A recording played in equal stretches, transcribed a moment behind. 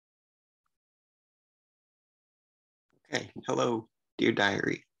Okay, hello, dear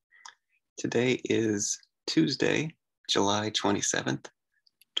diary. Today is Tuesday, July 27th,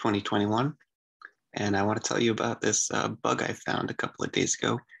 2021, and I want to tell you about this bug I found a couple of days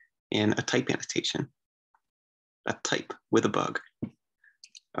ago in a type annotation. A type with a bug.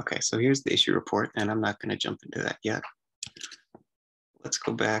 Okay, so here's the issue report, and I'm not going to jump into that yet. Let's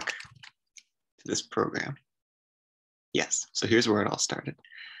go back to this program. Yes, so here's where it all started.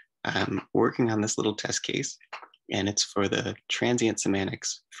 I'm working on this little test case, and it's for the transient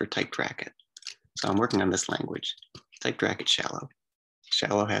semantics for Typed Racket. So I'm working on this language, Typed Racket shallow.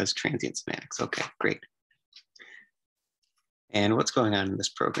 Shallow has transient semantics. Okay, great. And what's going on in this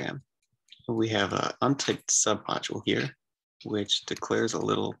program? We have an untyped submodule here, which declares a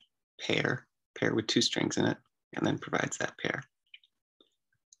little pair with two strings in it, and then provides that pair.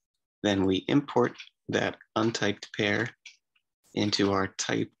 Then we import that untyped pair into our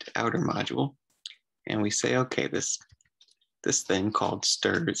typed outer module, and we say, okay, this thing called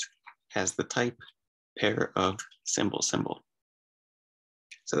stirs has the type pair of symbol.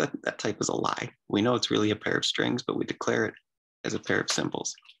 So that type is a lie. We know it's really a pair of strings, but we declare it as a pair of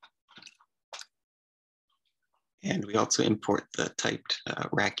symbols. And we also import the typed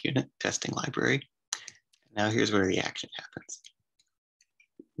RackUnit testing library. Now here's where the action happens.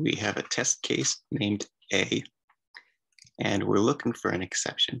 We have a test case named A, and we're looking for an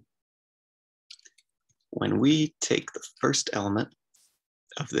exception. When we take the first element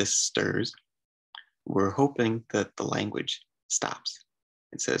of this stirs, we're hoping that the language stops.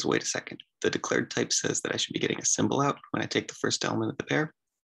 It says, wait a second, the declared type says that I should be getting a symbol out when I take the first element of the pair,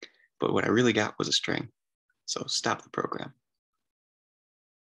 but what I really got was a string. So stop the program.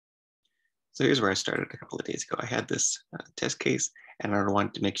 So here's where I started a couple of days ago. I had this test case, and I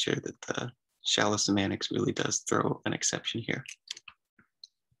wanted to make sure that the shallow semantics really does throw an exception here.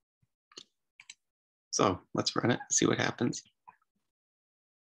 So let's run it, see what happens.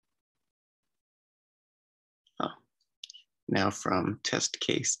 Oh. Now from test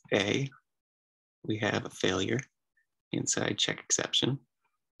case A, we have a failure inside check exception,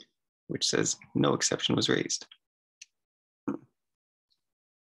 which says no exception was raised. It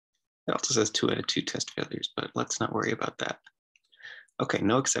also says 2 out of 2 test failures, but let's not worry about that. Okay,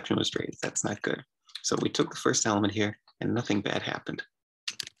 no exception was raised. That's not good. So we took the first element here and nothing bad happened.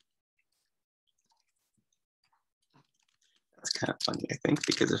 That's kind of funny, I think,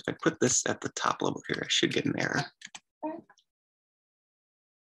 because if I put this at the top level here, I should get an error.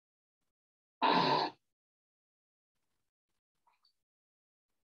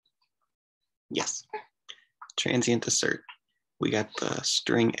 Yes, transient assert. We got the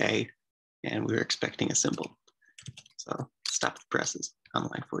string A, and we were expecting a symbol. So stop the presses on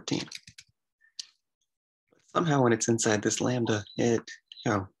line 14. But somehow when it's inside this lambda,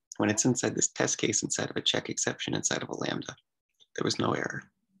 when it's inside this test case inside of a check exception inside of a lambda, there was no error.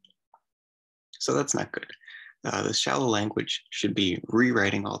 So that's not good. The shallow language should be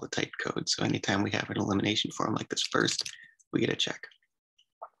rewriting all the typed code. So anytime we have an elimination form like this first, we get a check.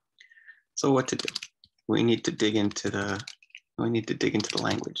 So what to do? We need to dig into the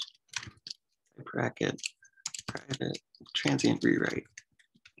language. Bracket, private, transient rewrite.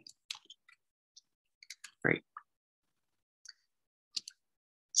 Right.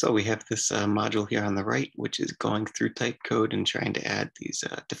 So we have this module here on the right, which is going through type code and trying to add these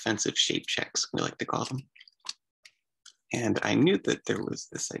defensive shape checks, we like to call them. And I knew that there was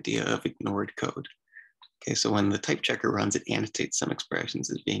this idea of ignored code. Okay, so when the type checker runs, it annotates some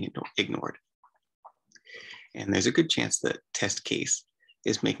expressions as being ignored. And there's a good chance that test case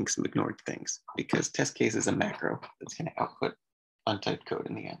is making some ignored things because test case is a macro that's going to output untyped code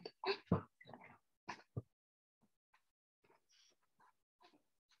in the end.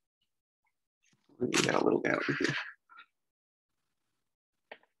 We got a little guy over here.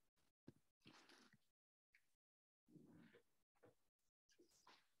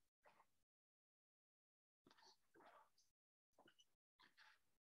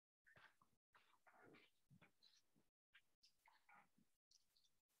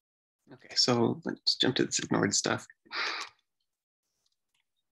 Okay, so let's jump to this ignored stuff.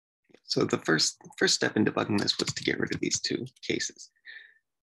 So the first step in debugging this was to get rid of these two cases.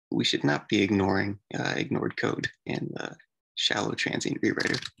 We should not be ignoring ignored code in the shallow transient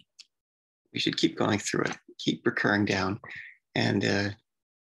rewriter. We should keep going through it, keep recurring down. And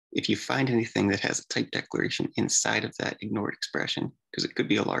if you find anything that has a type declaration inside of that ignored expression, because it could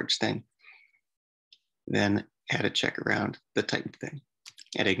be a large thing, then add a check around the type thing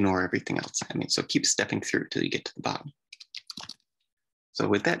and ignore everything else. So keep stepping through till you get to the bottom. So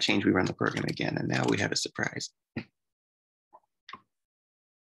with that change, we run the program again, and now we have a surprise.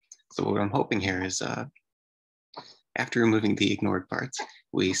 So what I'm hoping here is After removing the ignored parts,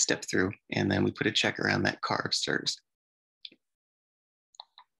 we step through and then we put a check around that carve stirs.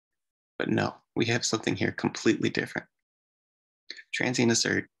 But no, we have something here completely different. Transient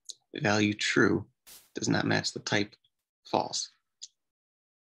assert value true does not match the type false.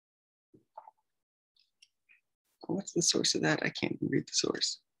 What's the source of that? I can't even read the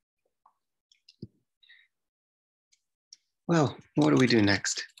source. Well, what do we do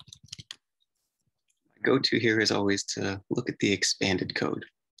next? My go-to here is always to look at the expanded code.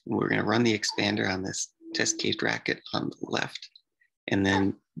 We're going to run the expander on this test case racket on the left, and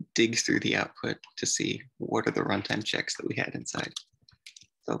then dig through the output to see what are the runtime checks that we had inside.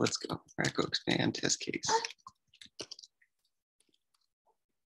 So let's go, racko expand test case.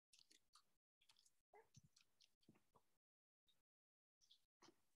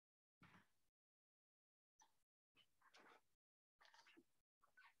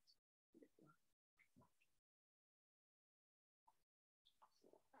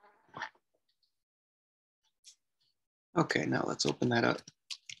 Okay, now let's open that up.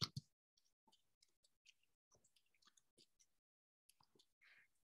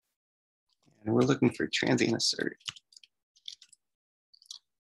 And we're looking for transient assert.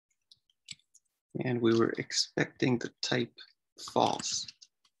 And we were expecting the type false.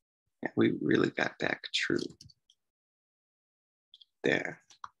 And we really got back true. There,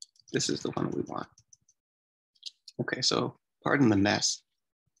 this is the one we want. Okay, so pardon the mess,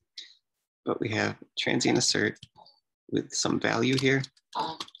 but we have transient assert with some value here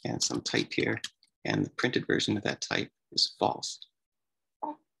and some type here, and the printed version of that type is false.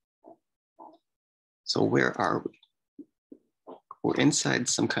 So where are we? We're inside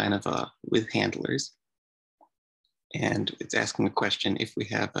some kind of with handlers, and it's asking the question if we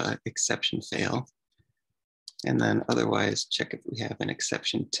have an exception fail, and then otherwise check if we have an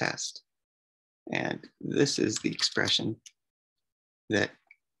exception test. And this is the expression that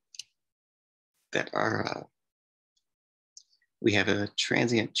we have a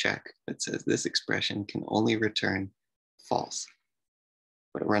transient check that says this expression can only return false,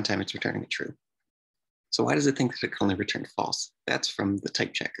 but at runtime it's returning true. So why does it think that it can only return false? That's from the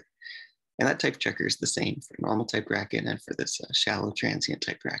type checker. And that type checker is the same for normal typed racket and for this shallow transient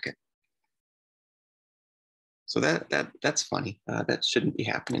typed racket. So that's funny. That shouldn't be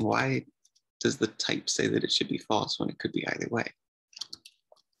happening. Why does the type say that it should be false when it could be either way?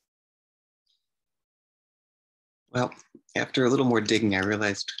 Well, after a little more digging, I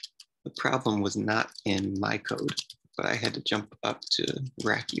realized the problem was not in my code, but I had to jump up to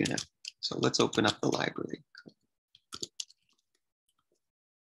RackUnit. So let's open up the library.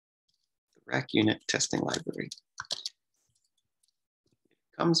 The RackUnit testing library.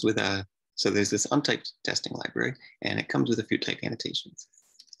 It comes with so there's this untyped testing library, and it comes with a few type annotations.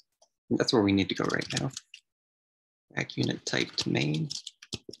 And that's where we need to go right now. RackUnit typed main.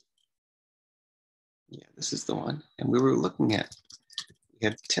 Yeah, this is the one. And we were looking at, we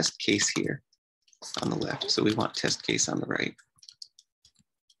have test case here on the left. So we want test case on the right.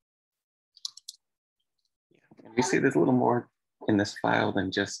 Yeah. And we see there's a little more in this file than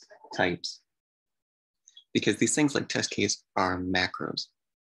just types, because these things like test case are macros.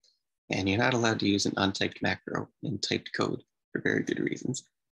 And you're not allowed to use an untyped macro in typed code for very good reasons.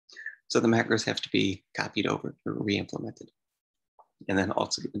 So the macros have to be copied over or re-implemented, and then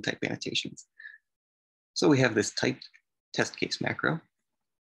also given type annotations. So we have this typed test case macro,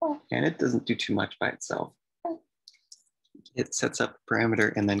 and it doesn't do too much by itself. It sets up a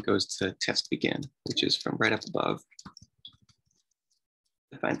parameter and then goes to test begin, which is from right up above.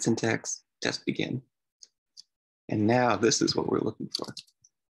 Define syntax, test begin. And now this is what we're looking for. I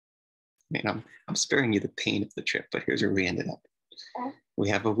mean, I'm sparing you the pain of the trip, but here's where we ended up. We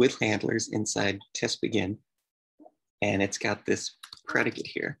have a with handlers inside test begin, and it's got this predicate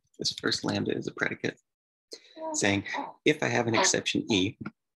here. This first lambda is a predicate saying, if I have an exception E,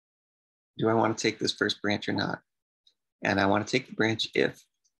 do I want to take this first branch or not? And I want to take the branch if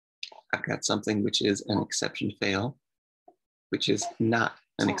I've got something which is an exception fail, which is not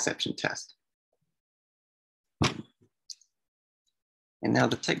an exception test. And now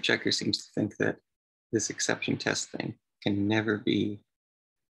the type checker seems to think that this exception test thing can never be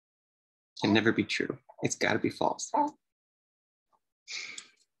true. It's got to be false.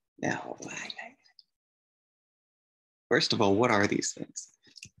 Now, first of all, what are these things?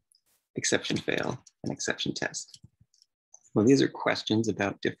 Exception fail and exception test. Well, these are questions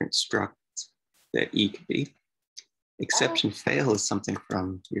about different structs that E could be. Exception fail is something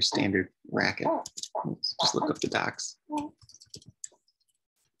from your standard racket. Let's just look up the docs.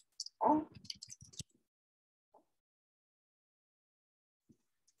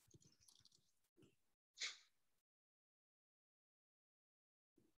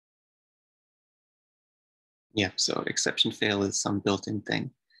 Yeah, so exception fail is some built-in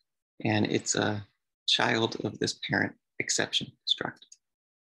thing, and it's a child of this parent exception struct.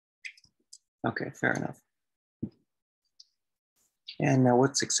 Okay, fair enough. And now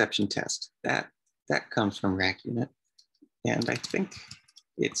what's exception test? That comes from RackUnit, and I think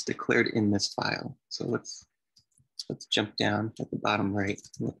it's declared in this file. So let's jump down at the bottom right,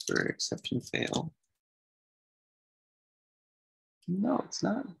 look for exception fail. No, it's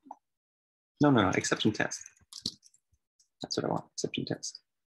not. No, exception test. That's what I want, exception test.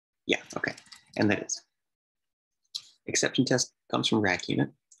 Yeah, okay, and that is. Exception test comes from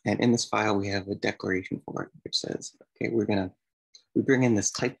RackUnit, and in this file we have a declaration for it, which says, okay, we bring in this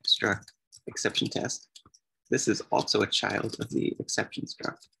type struct exception test. This is also a child of the exception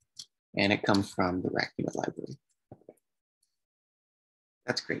struct, and it comes from the RackUnit library. Okay.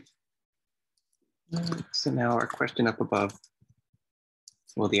 That's great. So now our question up above,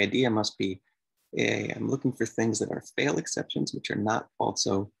 well, the idea must be, I'm looking for things that are fail exceptions, which are not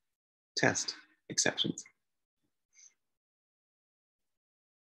also test exceptions.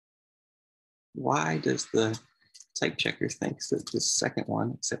 Why does the type checker think that this second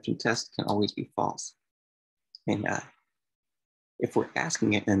one, exception test, can always be false? And if we're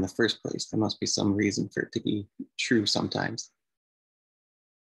asking it in the first place, there must be some reason for it to be true sometimes.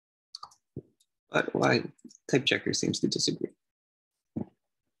 But why type checker seems to disagree.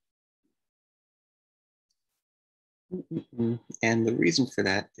 And the reason for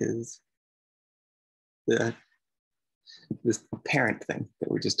that is this parent thing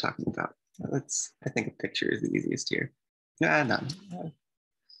that we're just talking about. I think a picture is the easiest here. No.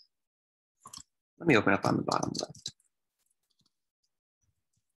 Let me open up on the bottom left.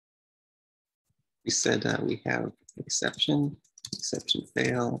 We said we have exception, exception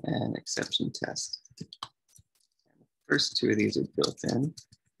fail, and exception test. And the first two of these are built in.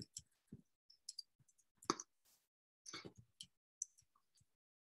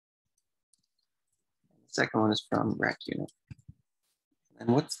 The second one is from RackUnit. And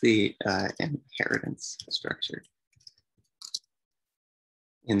what's the inheritance structure?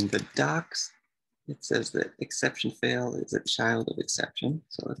 In the docs, it says that exception fail is a child of exception.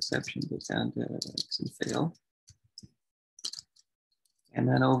 So exception goes down to exception fail. And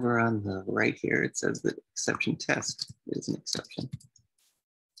then over on the right here, it says that exception test is an exception.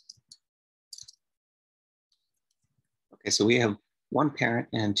 Okay, so we have one parent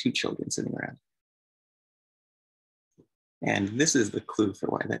and two children sitting around. And this is the clue for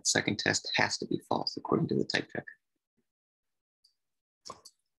why that second test has to be false, according to the type checker.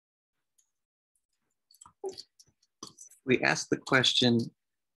 We ask the question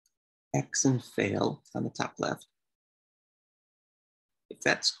X and fail on the top left. If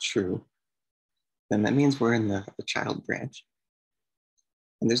that's true, then that means we're in the child branch.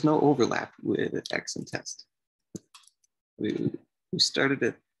 And there's no overlap with X and test. We started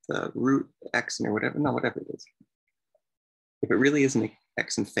at the root X or whatever, no, whatever it is. If it really is an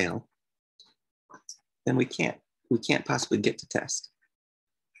X and fail, then we can't possibly get to test.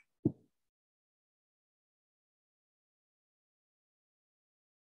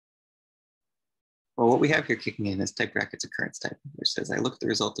 Well, what we have here kicking in is Typed Racket's occurrence type, which says I look at the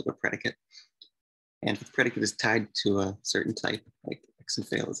result of a predicate. And if the predicate is tied to a certain type, like X and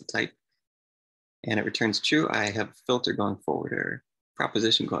fail is a type, and it returns true, I have a filter going forward or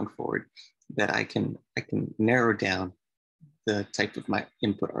proposition going forward that I can narrow down the type of my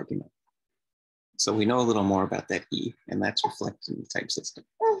input argument. So we know a little more about that E, and that's reflected in the type system.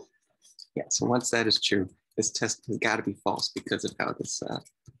 Yeah, so once that is true, this test has got to be false because of how this,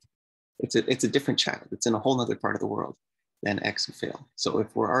 it's a different child. It's in a whole other part of the world than X and fail. So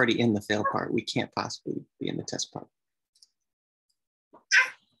if we're already in the fail part, we can't possibly be in the test part.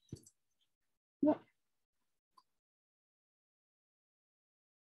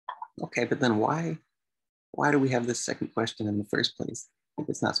 Okay, but then why do we have this second question in the first place if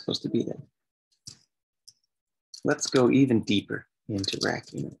it's not supposed to be there? Let's go even deeper into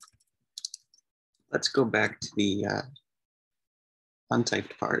RackUnit. Let's go back to the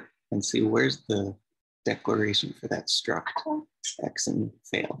untyped part and see where's the declaration for that struct X and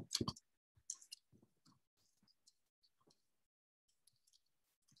fail.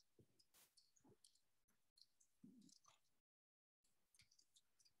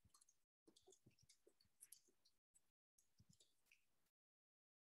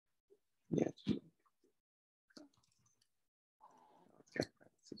 Yeah.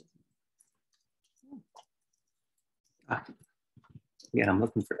 Yeah, I'm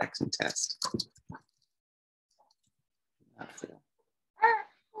looking for X and test. Not fail.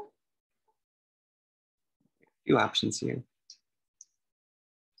 A few options here.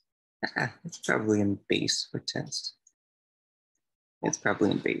 It's probably in base or test. It's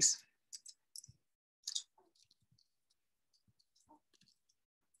probably in base.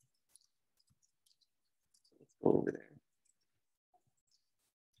 Let's go over there.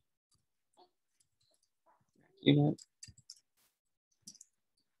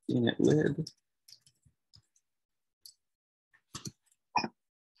 Unit lib.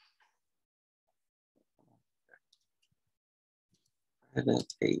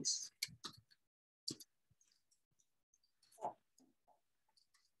 Private base.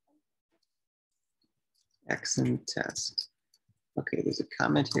 Exon test. Okay, there's a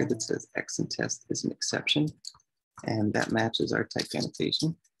comment here that says exon test is an exception, and that matches our type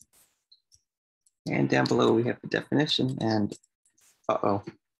annotation. And down below we have the definition, and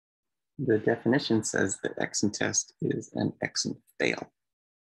the definition says that exon test is an exon fail.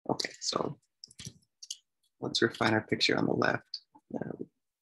 Okay, so let's refine our picture on the left.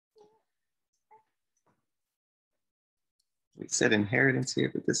 We said inheritance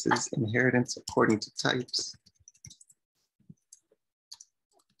here, but this is inheritance according to types.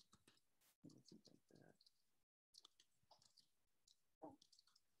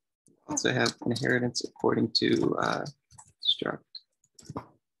 We also have inheritance according to struct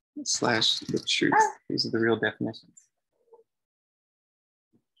 / the truth. These are the real definitions.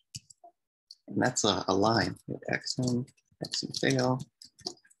 And that's a line with exon fail,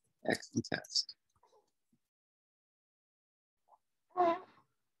 exon test.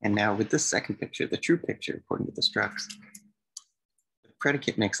 And now with this second picture, the true picture, according to the structs, the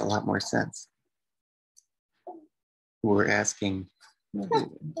predicate makes a lot more sense. We're asking, let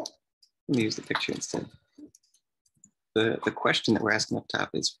me use the picture instead. The question that we're asking up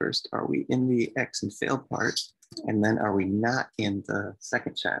top is first, are we in the exon fail part? And then are we not in the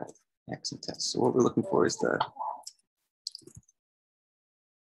second child exon test? So what we're looking for is the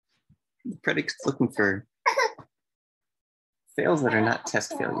predicate's looking for fails that are not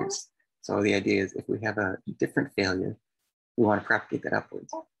test failures. So the idea is if we have a different failure, we want to propagate that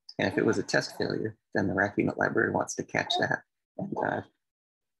upwards. And if it was a test failure, then the RackUnit library wants to catch that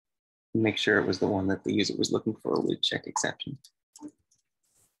and make sure it was the one that the user was looking for with check exception.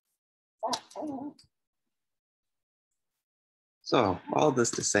 So all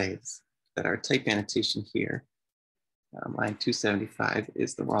this to say is that our type annotation here, line 275,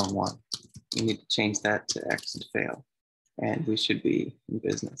 is the wrong one. We need to change that to exon fail, and we should be in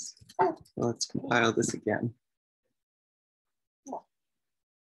business. So let's compile this again.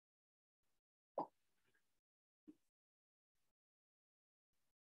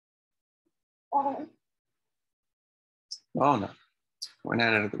 Oh no, we're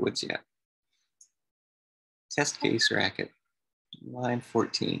not out of the woods yet. Test case racket, line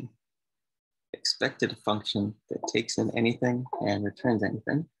 14. Expected a function that takes in anything and returns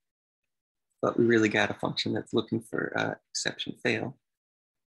anything, but we really got a function that's looking for exception fail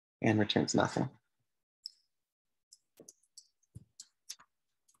and returns nothing.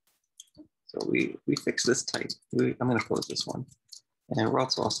 So we fix this type. I'm going to close this one, and we're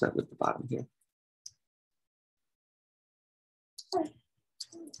also all set with the bottom here.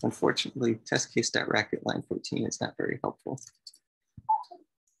 Unfortunately, test case.racket line 14 is not very helpful.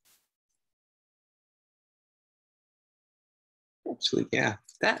 Actually, yeah,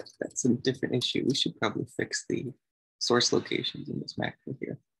 that's a different issue. We should probably fix the source locations in this macro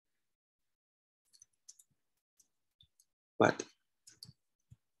here. But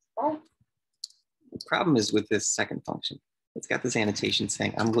the problem is with this second function. It's got this annotation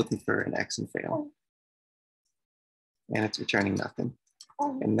saying, I'm looking for an exon fail. And it's returning nothing.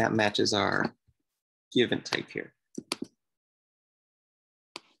 And that matches our given type here.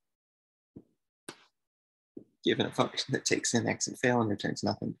 Given a function that takes in exon fail and returns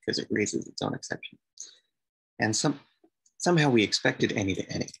nothing because it raises its own exception. And somehow we expected any to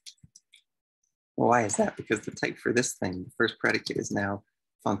any. Well, why is that? Because the type for this thing, the first predicate, is now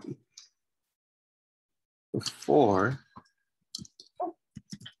funky. Before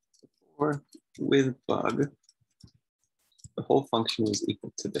with bug, the whole function was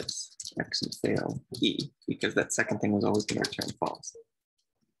equal to this, exon fail e, because that second thing was always going to return false.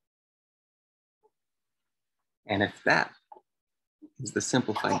 And if that is the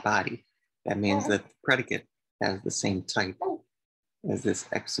simplified body, that means that the predicate has the same type as this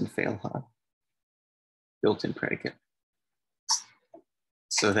exon fail built-in predicate.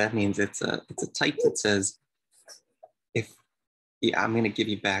 So that means it's a type that says, I'm going to give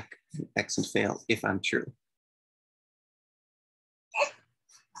you back exon fail if I'm true.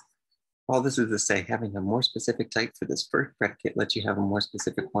 All this is to say, having a more specific type for this first predicate lets you have a more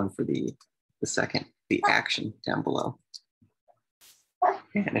specific one for the second, the action down below.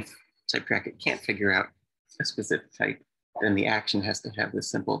 And Typed Racket can't figure out a specific type, then the action has to have the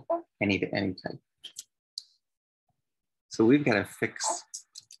simple any to any type. So we've got to fix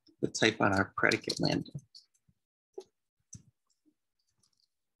the type on our predicate lambda.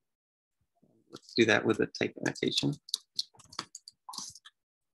 Let's do that with a type annotation.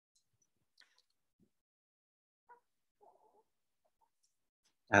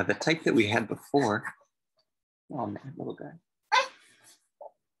 The type that we had before, oh man, little guy.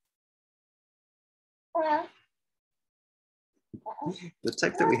 The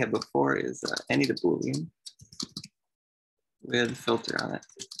type that we had before is any to Boolean with filter on it.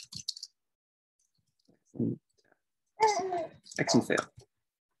 X and fail.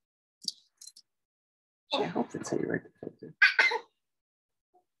 I hope that's how you write the filter.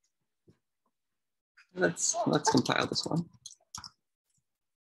 Let's compile this one.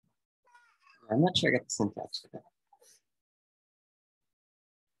 I'm not sure I got the syntax for that.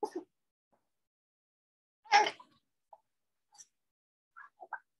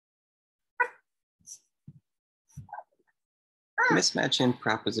 Mismatch in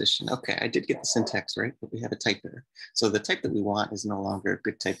proposition. Okay, I did get the syntax right, but we have a type error. So the type that we want is no longer a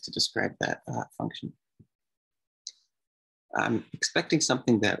good type to describe that function. I'm expecting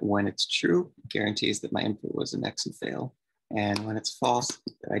something that when it's true, guarantees that my input was an X and fail. And when it's false,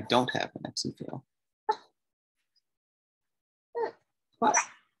 that I don't have an X and fail.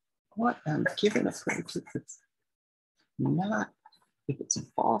 What I'm given a predicate that's not, if it's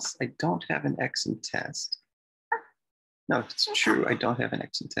false, I don't have an X in test. No, if it's true, I don't have an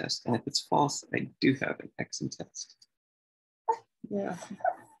X in test. And if it's false, I do have an X in test. Yeah.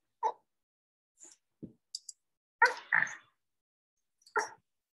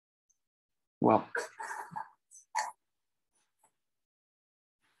 Well,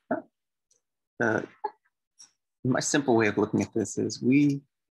 my simple way of looking at this is we're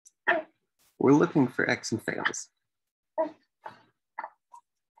looking for X and fails.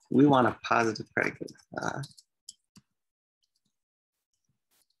 We want a positive predicate.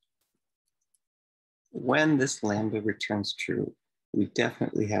 When this lambda returns true, we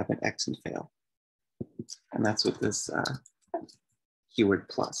definitely have an X and fail. And that's what this keyword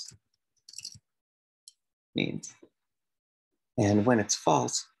plus means. And when it's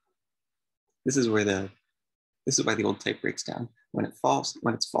false, this is why the old type breaks down. When it's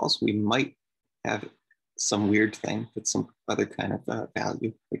false, we might have some weird thing with some other kind of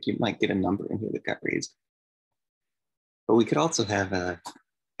value. Like you might get a number in here that got raised. But we could also have a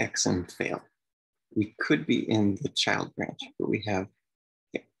X and fail. We could be in the child branch, but we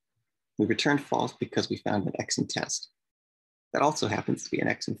returned false because we found an X in test. That also happens to be an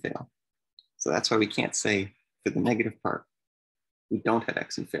X and fail. So that's why we can't say for the negative part, we don't have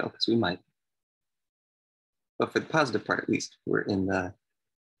X and fail, because we might. But for the positive part, at least, we're in the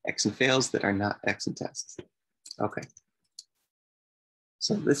X and fails that are not X and tests. Okay.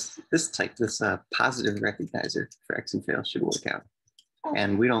 So this type, this positive recognizer for X and fail should work out.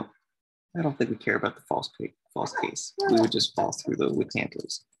 And I don't think we care about the false case. We would just fall through the with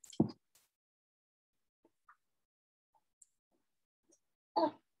handlers.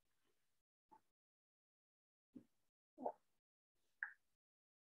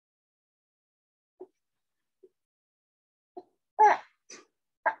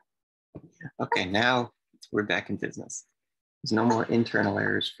 Okay, now we're back in business. There's no more internal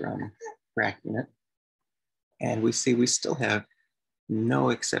errors from RackUnit. And we see we still have no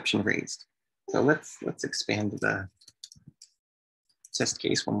exception raised. So let's expand the test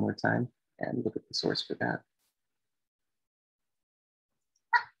case one more time and look at the source for that.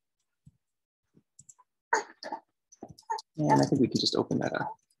 And I think we can just open that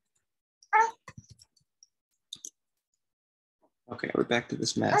up. Okay, we're back to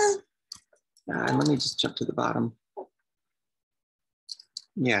this mess. And let me just jump to the bottom.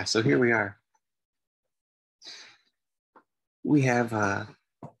 Yeah, so here we are. We have a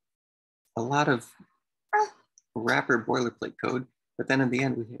lot of wrapper boilerplate code, but then in the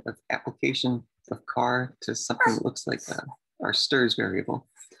end, we have application of car to something that looks like our stirs variable.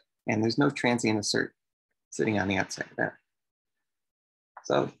 And there's no transient assert sitting on the outside of that.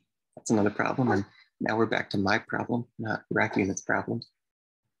 So that's another problem. And now we're back to my problem, not RackUnit's problem.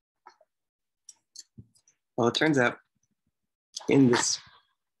 Well, it turns out in this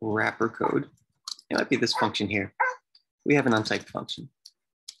wrapper code, it might be this function here. We have an untyped function.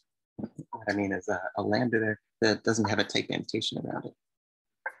 What I mean is a lambda there that doesn't have a type annotation around it.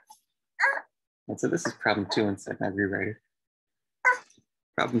 And so this is problem 2 inside my rewriter.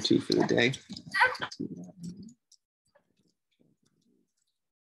 Problem 2 for the day.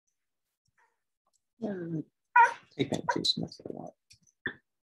 Type annotation, that's what I want.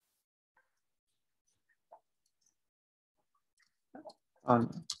 Oh,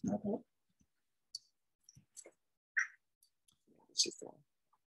 no. This is the one.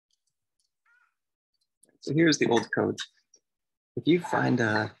 So here's the old code. If you find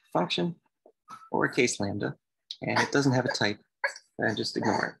a function or a case lambda and it doesn't have a type, then just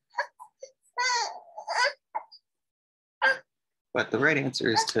ignore it. But the right answer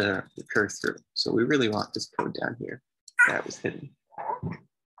is to recur through. So we really want this code down here that was hidden.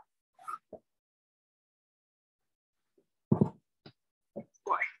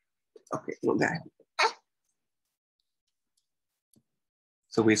 Okay, well that.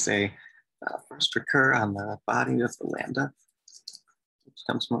 So we say first recur on the body of the lambda, which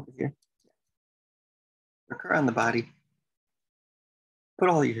comes from over here. Recur on the body. Put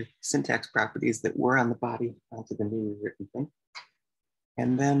all your syntax properties that were on the body onto the new written thing.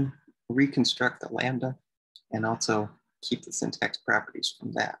 And then reconstruct the lambda and also keep the syntax properties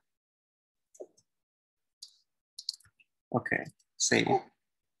from that. Okay, save.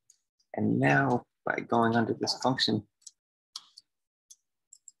 And now by going under this function,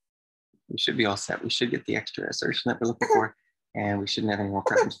 we should be all set. We should get the extra assertion that we're looking for, and we shouldn't have any more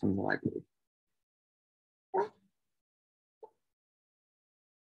problems from the library.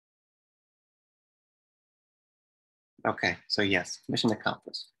 Okay, so yes, mission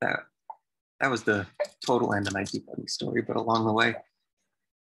accomplished. That was the total end of my debugging story, but along the way,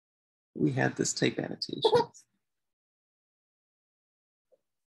 we had this type annotation.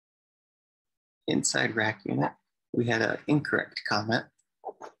 Inside RackUnit, we had an incorrect comment,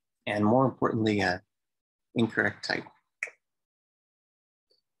 and more importantly, an incorrect type.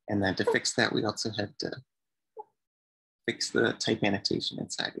 And then to fix that, we also had to fix the type annotation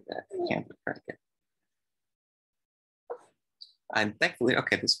inside of that Typed Racket. And thankfully,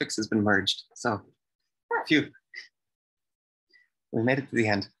 okay, this fix has been merged. So, phew, we made it to the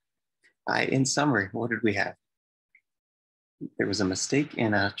end. In summary, what did we have? There was a mistake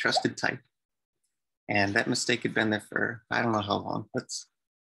in a trusted type. And that mistake had been there for, I don't know how long, but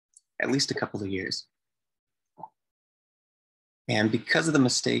at least a couple of years. And because of the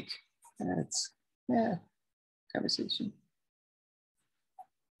mistake, it's, conversation.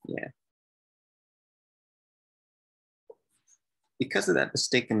 Yeah. Because of that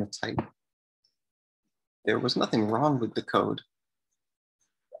mistake in the type, there was nothing wrong with the code,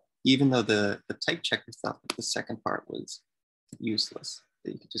 even though the type checker thought that the second part was useless,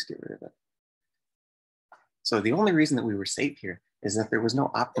 that you could just get rid of it. So the only reason that we were safe here is that there was no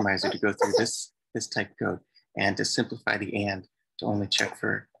optimizer to go through this type code and to simplify the and to only check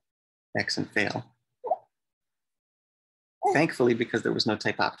for X and fail. Thankfully, because there was no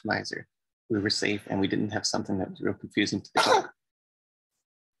type optimizer, we were safe and we didn't have something that was real confusing to the debug.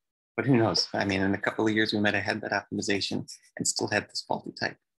 But who knows? I mean, in a couple of years, we might have had that optimization and still had this faulty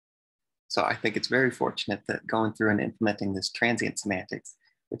type. So I think it's very fortunate that going through and implementing this transient semantics,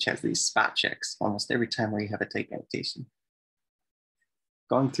 which has these spot checks almost every time where you have a type annotation.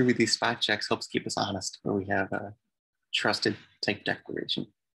 Going through with these spot checks helps keep us honest, where we have a trusted type declaration.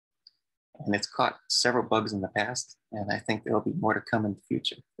 And it's caught several bugs in the past, and I think there'll be more to come in the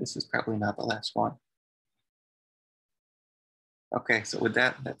future. This is probably not the last one. Okay, so with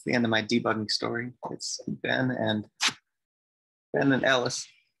that, that's the end of my debugging story. It's Ben and Alice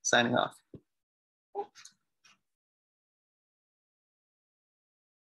signing off.